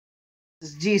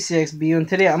This is GCXBU, and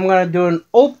today I'm gonna do an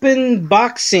open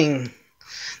boxing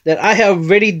that I have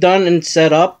already done and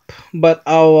set up, but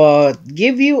I'll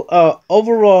give you a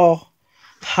overall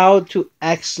how to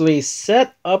actually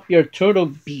set up your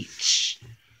Turtle Beach.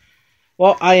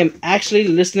 Well, I am actually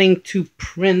listening to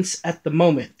Prince at the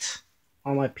moment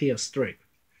on my PS3.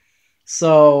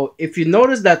 So if you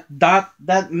notice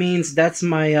that means that's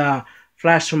my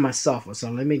flash from my software. So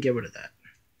let me get rid of that.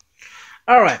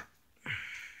 All right.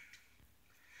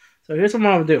 So here's what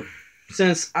I'm gonna do.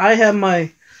 Since I have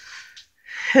my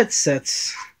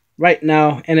headsets right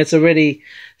now and it's already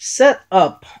set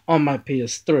up on my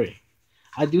PS3.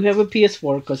 I do have a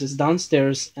PS4 because it's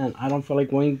downstairs and I don't feel like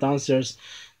going downstairs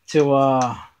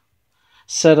to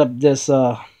set up this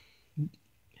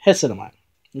headset of mine,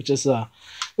 which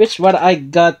what I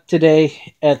got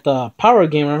today at Power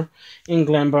Gamer in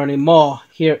Glen Burnie Mall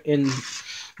here in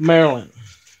Maryland.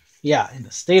 Yeah, in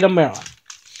the state of Maryland.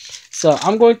 So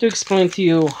I'm going to explain to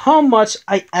you how much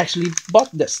I actually bought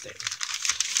this thing.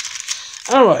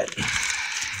 Alright,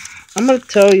 I'm going to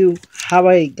tell you how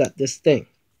I got this thing.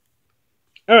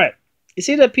 Alright, you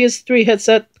see the PS3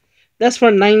 headset? That's for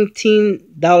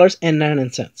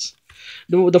 $19.99.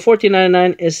 The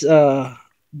 $14.99 is a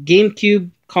GameCube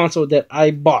console that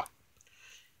I bought.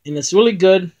 And it's really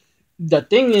good. The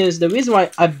thing is, the reason why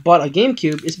I bought a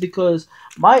GameCube is because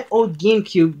my old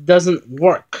GameCube doesn't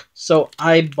work. So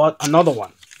I bought another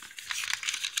one.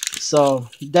 So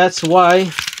that's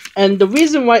why. And the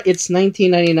reason why it's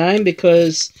 $19.99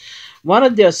 because one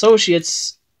of the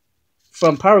associates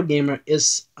from Power Gamer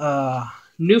is a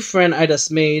new friend I just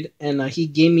made, and he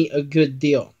gave me a good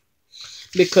deal.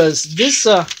 Because this,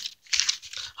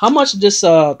 how much this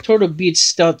Turtle Beach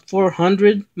Stealth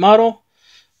 400 model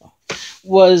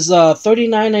was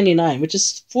 $39.99, which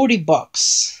is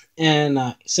 $40.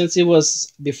 And since it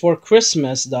was before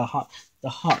Christmas, the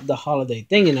holiday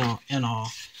thing, and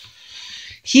all,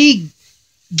 he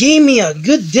gave me a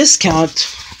good discount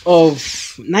of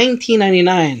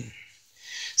 $19.99.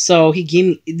 So he gave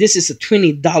me, this is a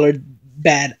 $20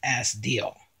 badass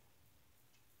deal.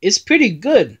 It's pretty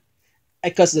good.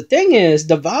 Because the thing is,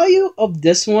 the value of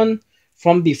this one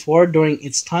from before during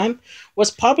its time was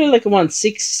probably like around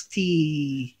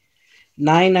 $69.99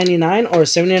 or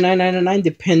 $79.99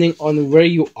 depending on where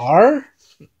you are.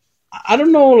 I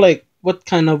don't know like what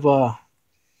kind of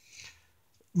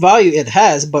value it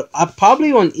has, but I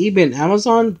probably on eBay and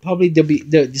Amazon probably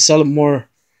they sell it more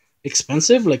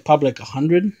expensive, like probably like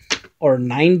 $100 or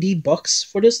 $90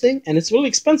 for this thing, and it's really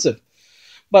expensive.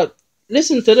 But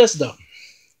listen to this though.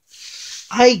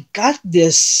 I got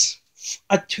this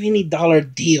a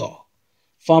 $20 deal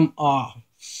from a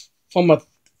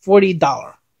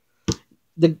 $40.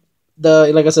 The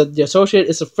like I said, the associate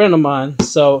is a friend of mine,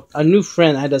 so a new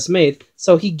friend I just made.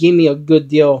 So he gave me a good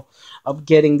deal of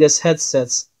getting this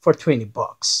headsets for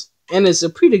 $20, and it's a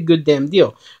pretty good damn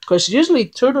deal. Because usually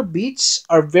Turtle Beach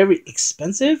are very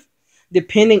expensive,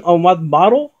 depending on what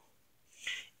model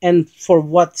and for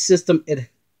what system it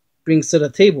brings to the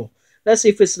table. Let's say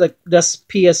if it's like just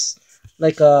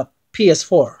like a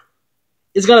PS4,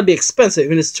 it's gonna be expensive,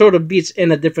 and it's Turtle Beach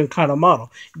in a different kind of model.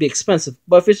 It'd be expensive.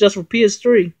 But if it's just for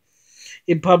PS3,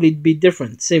 it'd probably be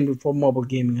different. Same for mobile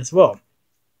gaming as well.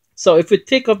 So if we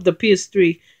take up the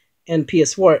PS3 and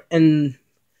PS4 and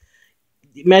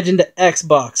imagine the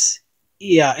Xbox,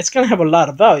 yeah, it's gonna have a lot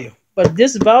of value. But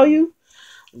this value,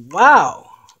 wow,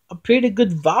 a pretty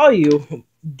good value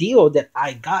deal that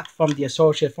I got from the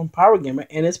associate from Power Gamer,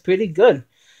 and it's pretty good.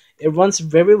 It runs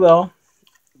very well.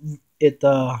 It's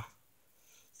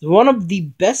one of the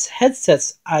best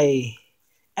headsets I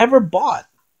ever bought.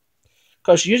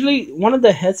 Because usually one of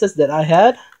the headsets that I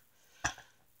had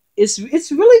it's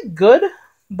really good,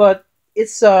 but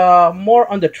it's more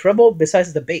on the treble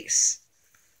besides the bass.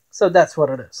 So that's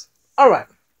what it is. Alright.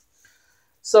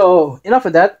 So enough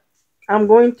of that. I'm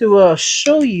going to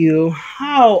show you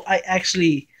how I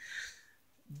actually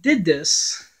did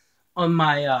this on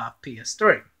my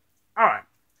PS3. Alright.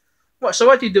 Well, so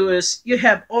what you do is you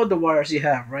have all the wires you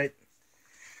have, right?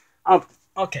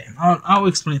 Okay, I'll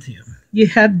explain to you. You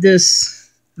have this.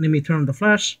 Let me turn on the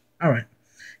flash. Alright.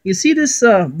 You see this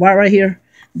wire right here?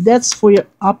 That's for your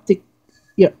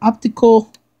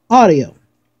optical audio.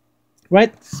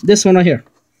 Right? This one right here.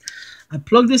 I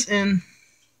plug this in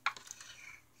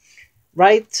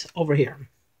right over here.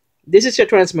 This is your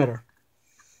transmitter.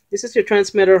 This is your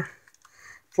transmitter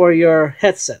for your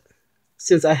headset.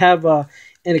 Since I have an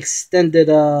extended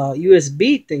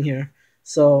USB thing here,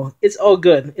 so it's all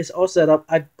good. It's all set up.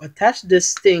 I attached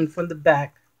this thing from the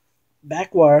back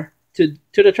wire to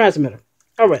the transmitter.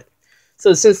 All right.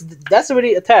 So since that's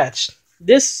already attached,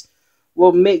 this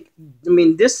will make, I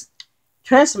mean, this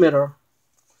transmitter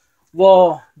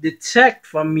will detect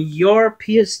from your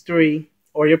PS3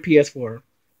 or your PS4.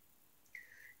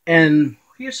 And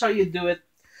here's how you do it.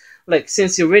 Like,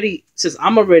 since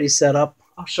I'm already set up,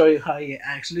 I'll show you how you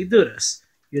actually do this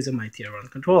using my Tier 1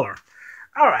 controller.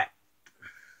 Alright.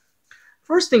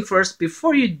 First thing first,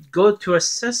 before you go to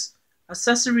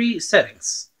accessory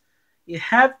settings, you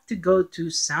have to go to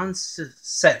sound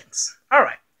settings.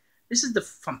 Alright. This is the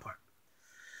fun part.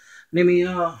 Let me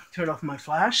turn off my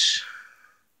flash.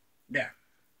 There.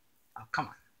 Oh, come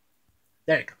on.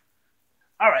 There you go.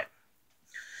 Alright.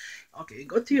 Okay,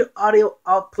 go to your audio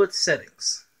output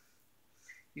settings.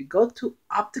 You go to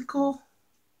optical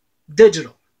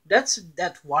digital. That's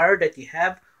that wire that you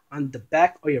have on the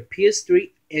back of your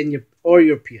PS3 and your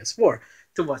PS4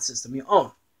 to what system you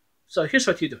own. So here's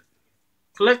what you do.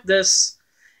 Click this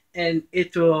and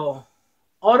it will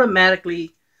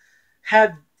automatically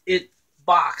have it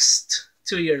boxed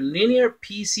to your linear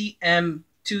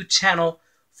PCM2 channel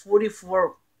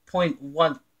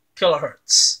 44.1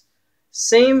 kilohertz.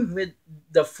 Same with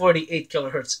the 48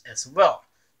 kilohertz as well.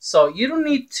 So you don't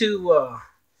need to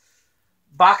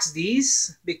box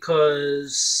these,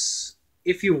 because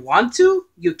if you want to,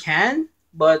 you can,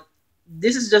 but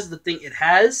this is just the thing it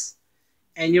has,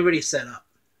 and you're already set up.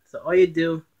 So all you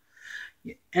do,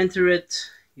 you enter it,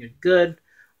 you're good.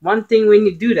 One thing when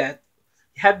you do that,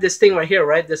 you have this thing right here,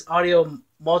 right? This audio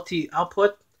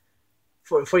multi-output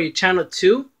for your channel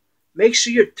 2. Make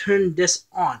sure you turn this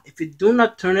on. If you do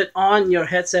not turn it on, your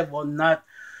headset will not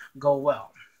go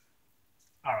well.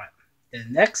 Alright,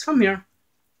 then next from here,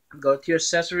 go to your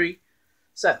accessory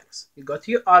settings. You go to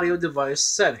your audio device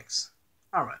settings.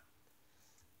 Alright,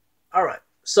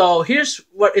 so here's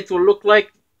what it will look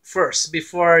like first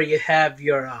before you have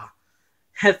your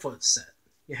headphones set.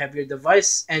 You have your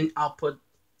device and output,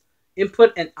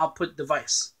 input and output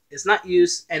device. It's not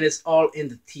used and it's all in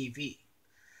the TV.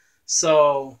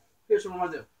 So here's what I'm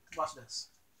gonna do. Watch this.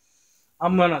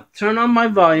 I'm gonna turn on my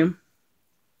volume,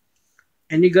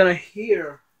 and you're gonna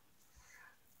hear.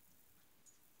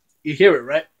 You hear it,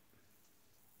 right?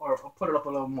 Or I'll put it up a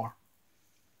little more.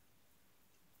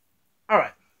 All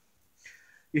right.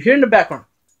 You hear in the background,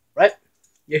 right?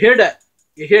 You hear that?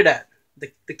 You hear that?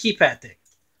 The keypad thing.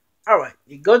 All right.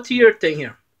 You go to your thing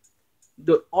here.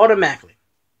 Do it automatically.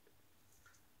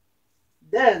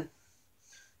 Then,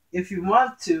 if you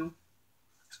want to,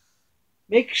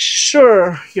 make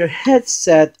sure your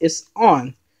headset is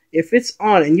on. If it's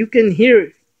on and you can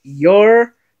hear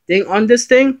your thing on this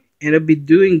thing, it'll be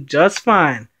doing just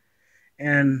fine.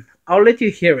 And I'll let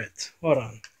you hear it. Hold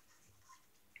on.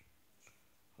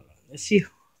 Let's see.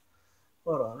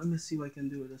 Hold on. Let me see what I can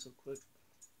do with this real quick.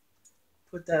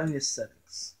 Put that in your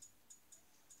settings.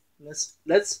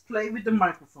 Let's play with the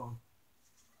microphone.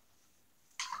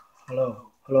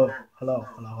 Hello.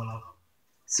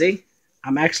 See?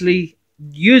 I'm actually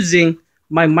using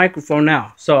my microphone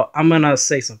now, so I'm gonna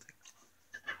say something.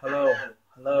 Hello.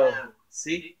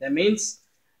 See, that means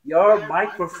your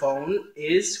microphone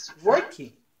is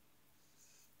working.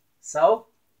 So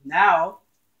now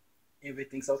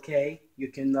everything's okay. You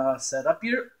can set up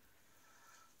your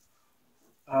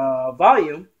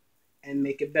volume and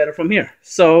make it better from here.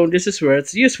 So this is where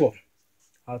it's useful.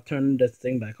 I'll turn this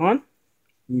thing back on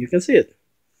and you can see it.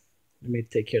 Let me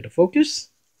take care of the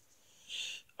focus.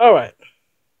 All right.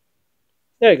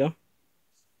 There you go.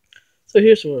 So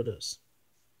here's what it is.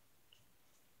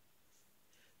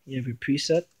 You have your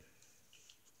preset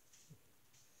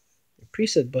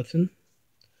button.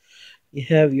 You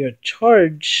have your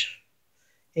charge,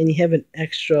 and you have an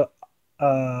extra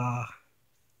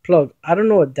plug. I don't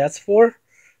know what that's for,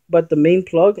 but the main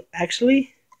plug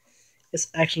actually is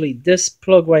actually this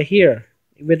plug right here.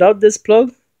 Without this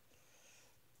plug,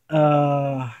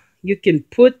 you can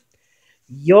put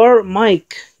your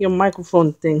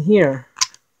microphone thing here,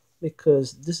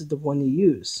 because this is the one you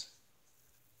use.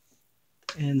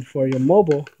 And for your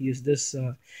mobile, use this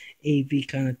AV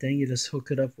kind of thing. You just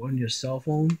hook it up on your cell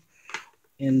phone,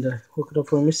 and hook it up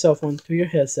from your cell phone to your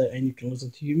headset, and you can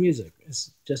listen to your music.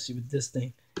 It's just with this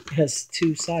thing. It has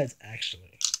two sides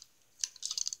actually.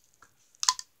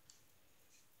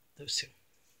 Those two.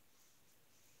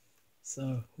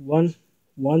 So one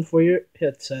for your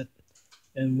headset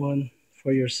and one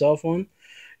for your cell phone,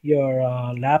 your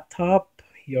laptop,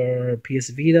 your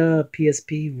PS Vita,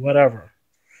 PSP, whatever.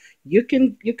 You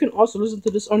can also listen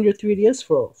to this on your 3DS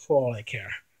for all I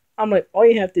care. I'm like, all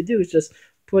you have to do is just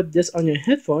put this on your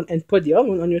headphone and put the other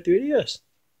one on your 3DS.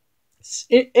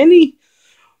 Any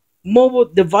mobile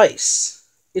device.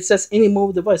 It says any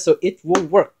mobile device, so it will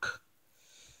work.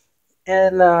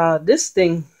 And this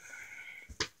thing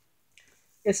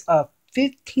It's a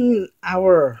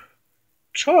 15-hour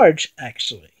charge,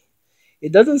 actually.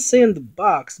 It doesn't say in the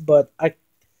box, but I...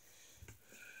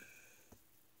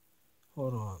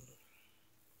 Hold on.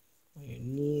 You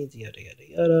need yada yada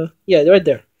yada. Yeah, right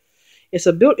there. It's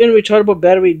a built-in rechargeable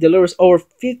battery, delivers over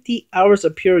 50 hours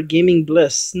of pure gaming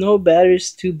bliss. No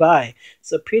batteries to buy.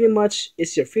 So pretty much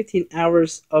it's your 15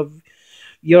 hours of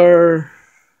your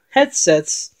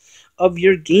headsets of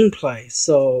your gameplay.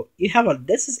 So you have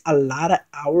this is a lot of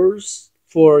hours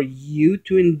for you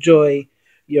to enjoy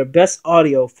your best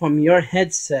audio from your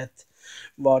headset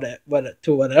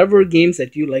to whatever games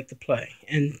that you like to play.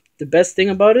 And the best thing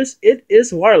about it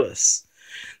is wireless.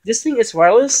 This thing is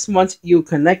wireless. Once you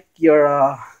connect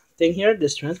your thing here,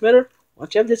 this transmitter,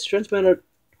 once you have this transmitter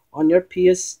on your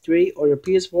PS3 or your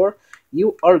PS4,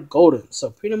 you are golden. So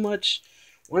pretty much,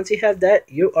 once you have that,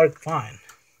 you are fine.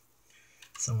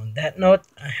 So on that note,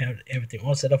 I have everything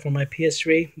all set up for my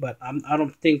PS3, but I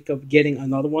don't think of getting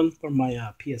another one for my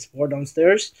PS4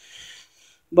 downstairs.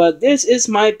 But this is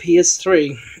my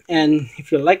PS3, and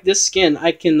if you like this skin,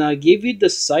 I can give you the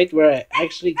site where I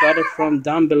actually got it from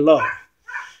down below.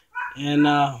 And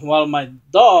while my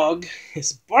dog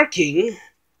is barking,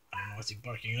 I don't know what's he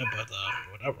barking at, but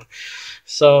whatever.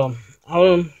 So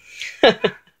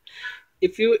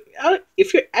if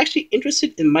you're actually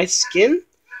interested in my skin,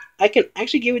 I can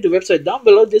actually give you the website down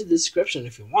below this description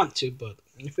if you want to. But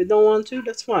if you don't want to,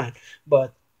 that's fine.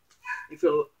 But if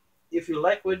you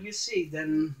like what you see,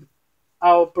 then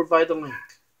I'll provide the link,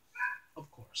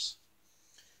 of course.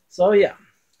 So yeah.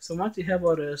 So once you have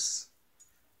all this,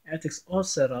 everything's all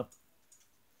set up.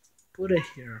 Put it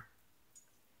here.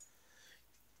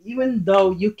 Even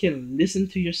though you can listen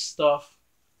to your stuff,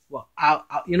 well,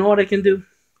 you know what I can do?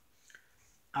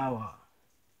 I'll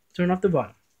turn off the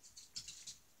volume.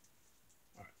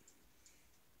 All right.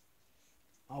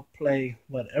 I'll play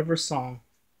whatever song,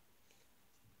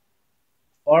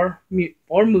 or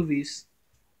movies,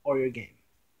 or your game.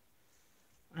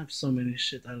 I have so many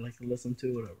shit I like to listen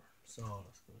to, whatever. So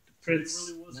let's go to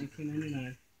Prince,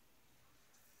 1999.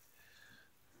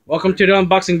 Welcome to the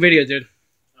unboxing video, dude.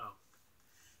 Oh,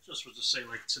 just was to say,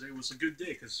 like, today was a good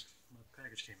day because my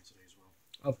package came in today as well.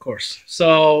 Of course.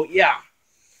 So yeah.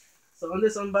 So on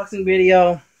this unboxing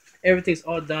video, everything's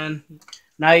all done.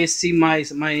 Now you see my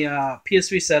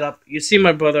PS3 setup. You see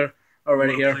my brother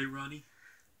already here. Play, Ronnie?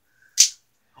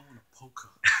 I want a poker.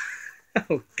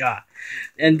 Oh God!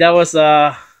 And that was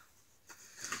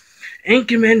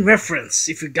Anchorman reference.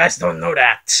 If you guys don't know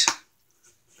that.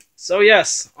 So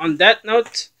yes, on that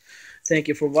note, thank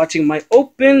you for watching my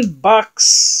open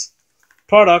box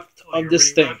product of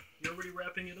this thing. You're already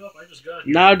wrapping it up? I just got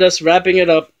here. Now just wrapping it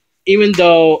up, even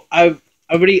though I've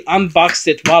already unboxed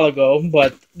it a while ago,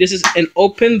 but this is an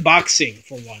open boxing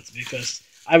for once because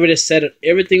I already set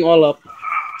everything all up,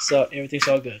 so everything's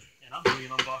all good. And I'm doing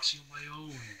an unboxing of my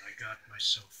own. I got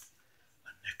myself a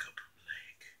Neca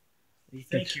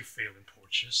Bootleg. Thank you, Phelous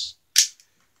Porches.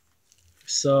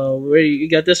 So where you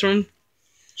got this from?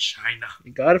 China.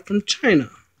 You got it from China.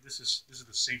 This is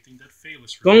the same thing that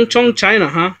Phelous. Gongchong, China,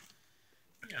 huh?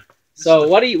 Yeah. So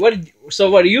what are you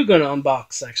gonna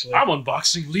unbox actually? I'm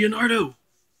unboxing Leonardo.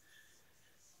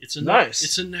 It's a nice.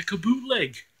 It's a Neca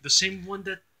Bootleg, the same one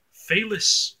that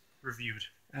Phelous reviewed.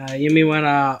 You mean when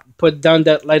put down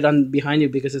that light on behind you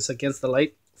because it's against the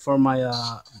light for my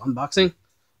unboxing?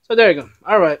 So there you go.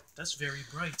 All right. That's very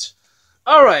bright.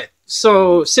 All right.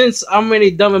 So since I'm already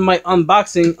done with my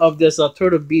unboxing of this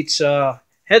Turtle Beach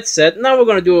headset, now we're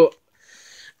gonna do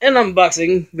an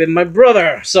unboxing with my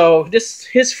brother. So this is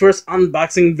his first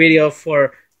unboxing video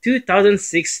for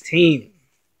 2016.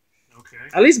 Okay.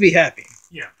 At least be happy.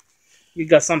 Yeah. You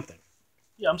got something.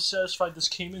 Yeah, I'm satisfied this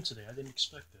came in today. I didn't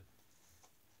expect it.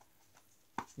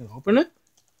 You gonna open it?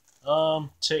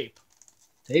 Tape.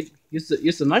 Tape. Use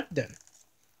the knife then.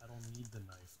 I don't need the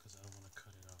knife because I don't want to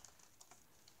cut it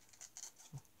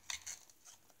out.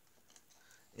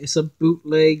 It's a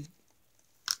bootleg.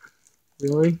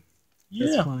 Really? Yeah.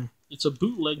 That's fine. It's a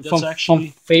bootleg that's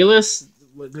from Phelous,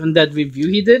 in that review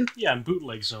he did? Yeah, in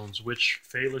Bootleg Zones, which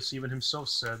Phelous even himself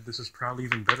said this is probably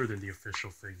even better than the official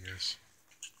figures.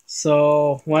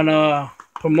 So, wanna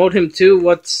promote him too?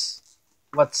 What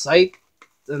site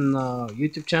and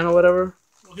YouTube channel, whatever,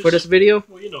 for this video?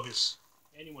 Well, you know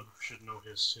anyone should know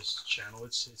his channel.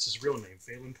 It's his real name,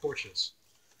 Phelous Porches.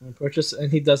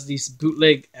 And he does these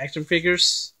bootleg action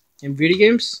figures in video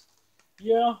games.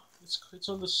 Yeah, it's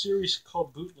on the series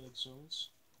called Bootleg Zones.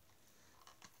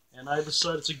 And I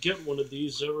decided to get one of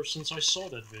these ever since I saw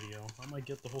that video. I might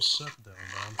get the whole set though.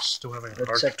 I'm still having a hard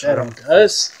time. Check that out,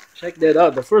 guys. Check that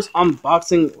out. The first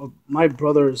unboxing of my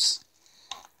brother's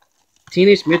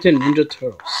Teenage Mutant Ninja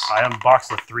Turtles. I unboxed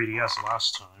the 3DS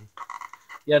last time.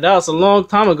 Yeah, that was a long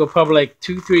time ago, probably like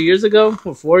 2-3 years ago,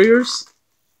 or 4 years.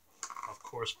 Of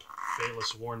course,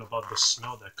 Phelous warned about the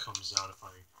smell that comes out if I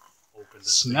open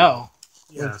this Smell?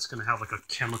 thing. Yeah, it's gonna have like a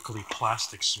chemically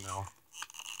plastic smell.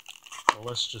 Well,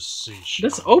 let's just see.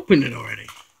 Let's open it already.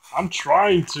 I'm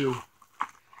trying to.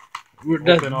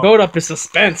 Build up is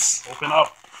suspense. Open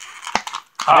up.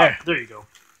 Ah, there you go.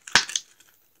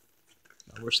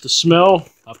 Now, where's the smell?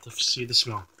 I have to see the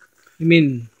smell. You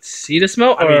mean see the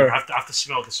smell, I or mean, I have to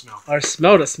smell the smell. Or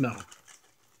smell the smell?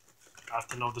 I have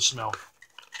to know the smell.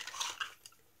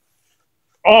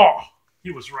 Oh,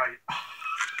 he was right.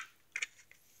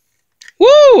 Woo!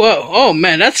 Oh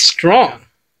man, that's strong.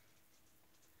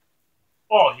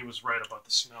 Oh, he was right about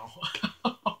the smell.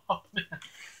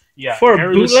 Yeah, for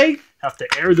a bootleg, have to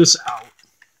air this out.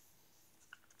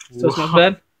 So it smells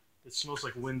bad. It smells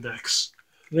like Windex.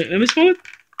 Let me smell it.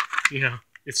 Yeah,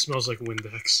 it smells like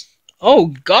Windex. Oh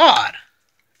God,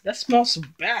 that smells so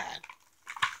bad.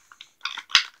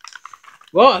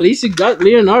 Well, at least you got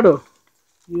Leonardo.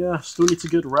 Yeah, still need to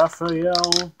get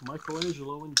Raphael,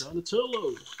 Michelangelo, and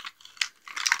Donatello.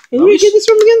 Can you get this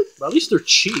from again? At least they're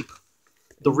cheap.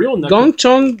 The real Neca...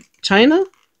 Gongchong, China?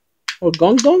 Or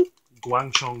Guangdong?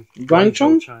 Guangchong,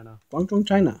 China. Guangdong,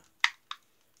 China.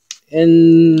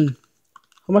 And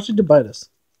how much did you buy this?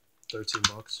 $13.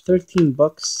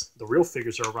 $13. The real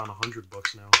figures are around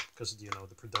 $100 now because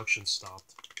the production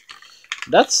stopped.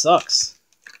 That sucks.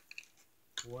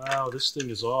 Wow, this thing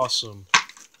is awesome.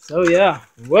 So yeah,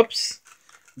 whoops.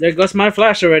 There goes my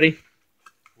flash already.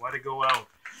 Why'd it go out?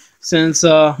 Since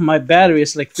my battery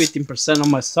is like 15% on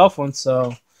my cell phone,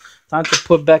 so time to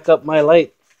put back up my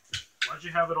light. Why'd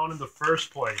you have it on in the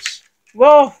first place?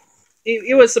 Well,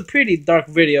 it was a pretty dark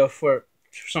video for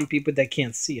some people that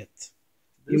can't see it.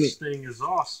 This thing is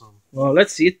awesome. Well,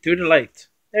 let's see it through the light.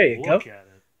 There you go. Look at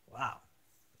it. Wow.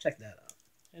 Check that out.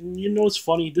 And you know what's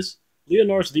funny? This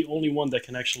Leonardo's the only one that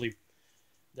can actually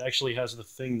has the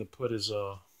thing to put his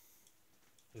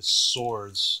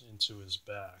swords into his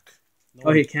back.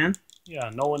 He can? Yeah,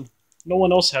 no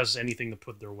one else has anything to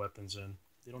put their weapons in.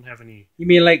 They don't have any. You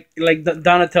mean like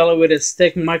Donatello with his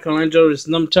stick, Michelangelo with his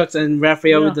nunchucks, and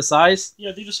Raphael with the size?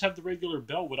 Yeah, they just have the regular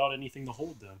belt without anything to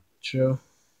hold them. True.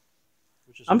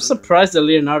 I'm surprised that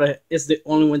Leonardo is the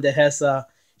only one that has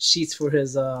sheaths for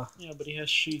his Yeah, but he has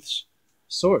sheaths.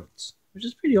 Swords, which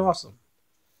is pretty awesome.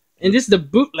 And this is the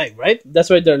bootleg, right? That's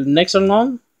why their necks are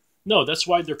long? No, that's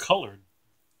why they're colored.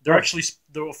 They're actually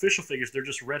the official figures. They're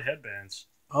just red headbands.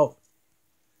 Oh.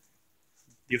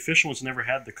 The official ones never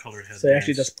had the colored headbands. So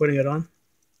actually just putting it on?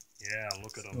 Yeah,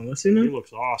 look at him. Oh, let's see now. He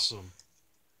looks awesome.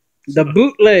 The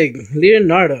bootleg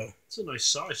Leonardo. It's a nice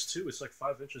size too. It's like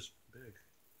 5 inches big.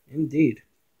 Indeed.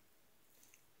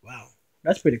 Wow,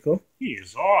 that's pretty cool. He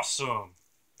is awesome.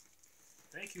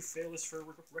 Thank you, Phelous, for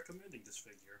recommending this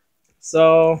figure.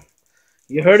 So,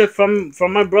 you heard it from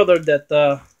my brother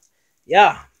that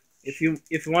yeah, if you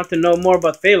want to know more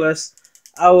about Phelous,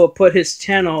 I will put his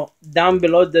channel down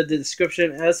below the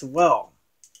description as well.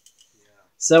 Yeah.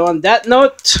 So on that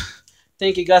note,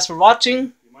 thank you guys for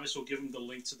watching. You might as well give him the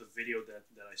link to the video that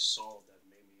I saw that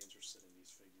made me interested in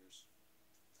these figures.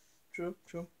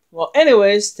 True. Well,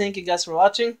 anyways, thank you guys for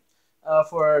watching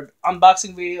for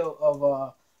unboxing video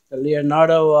of the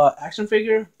Leonardo action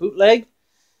figure bootleg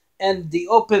and the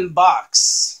open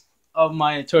box of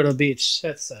my Turtle Beach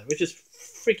headset, which is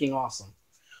freaking awesome.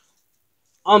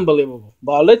 Unbelievable.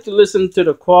 But I'll let you listen to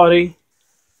the quality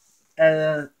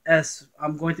as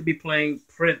I'm going to be playing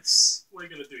Prince. What are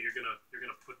you gonna do? You're gonna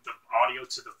put the audio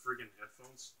to the friggin'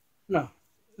 headphones? No.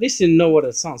 At least you know what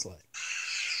it sounds like.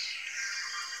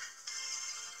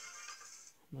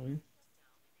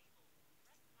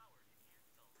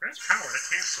 Press power to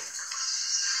cancel.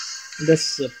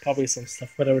 That's probably some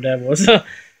stuff, whatever that was.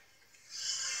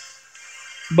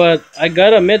 But I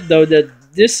gotta admit though that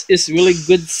this is really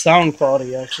good sound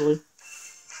quality actually.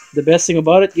 The best thing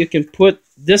about it, you can put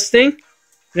this thing,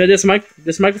 you know,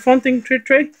 this microphone thing,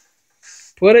 tray,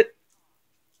 put it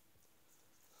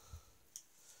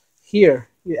here.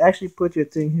 You actually put your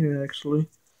thing here actually.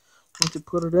 Once you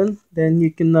put it in, then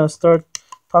you can start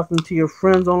talking to your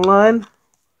friends online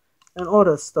and all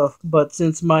that stuff. But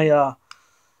since my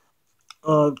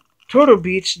Turtle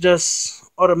Beach just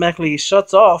automatically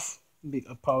shuts off, it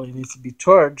probably needs to be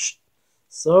charged.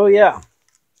 So yeah.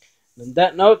 On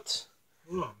that note,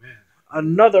 oh man,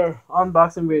 another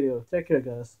unboxing video. Take care,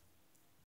 guys.